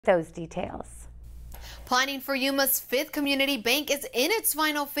those details. Planning for Yuma's 5th community bank is in its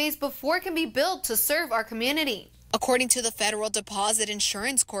final phase before it can be built to serve our community. According to the Federal Deposit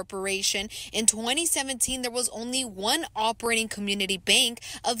Insurance Corporation, in 2017, there was only one operating community bank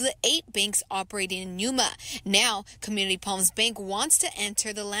of the 8 banks operating in Yuma. Now, Community Palms Bank wants to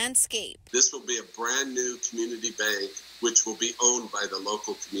enter the landscape. This will be a brand new community bank, which will be owned by the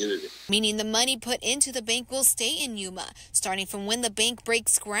local community. Meaning the money put into the bank will stay in Yuma, starting from when the bank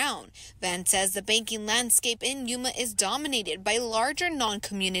breaks ground. Van says the banking landscape in Yuma is dominated by larger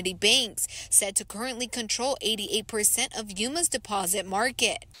non-community banks, said to currently control 88% of Yuma's deposit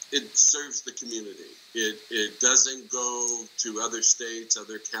market. It serves the community. It doesn't go to other states,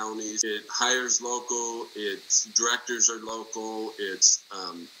 other counties. It hires local. Its directors are local. It's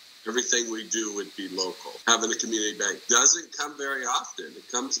everything we do would be local. Having a community bank doesn't come very often.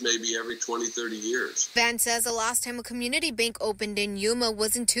 It comes maybe every 20, 30 years. Van says the last time a community bank opened in Yuma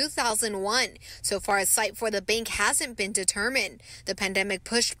was in 2001. So far, a site for the bank hasn't been determined. The pandemic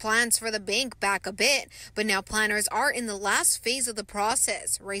pushed plans for the bank back a bit, but now planners are in the last phase of the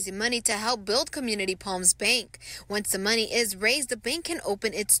process, raising money to help build Community Palms Bank. Once the money is raised, the bank can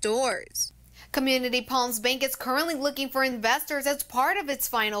open its doors. Community Palms Bank is currently looking for investors as part of its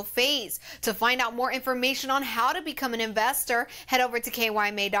final phase. To find out more information on how to become an investor, head over to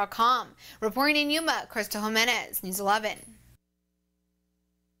kyma.com. Reporting in Yuma, Crystal Jimenez, News 11.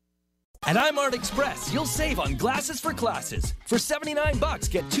 At iMart Express, you'll save on glasses for classes. For $79,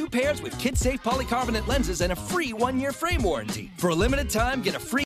 get 2 pairs with kid-safe polycarbonate lenses and a free 1-year frame warranty. For a limited time, get a free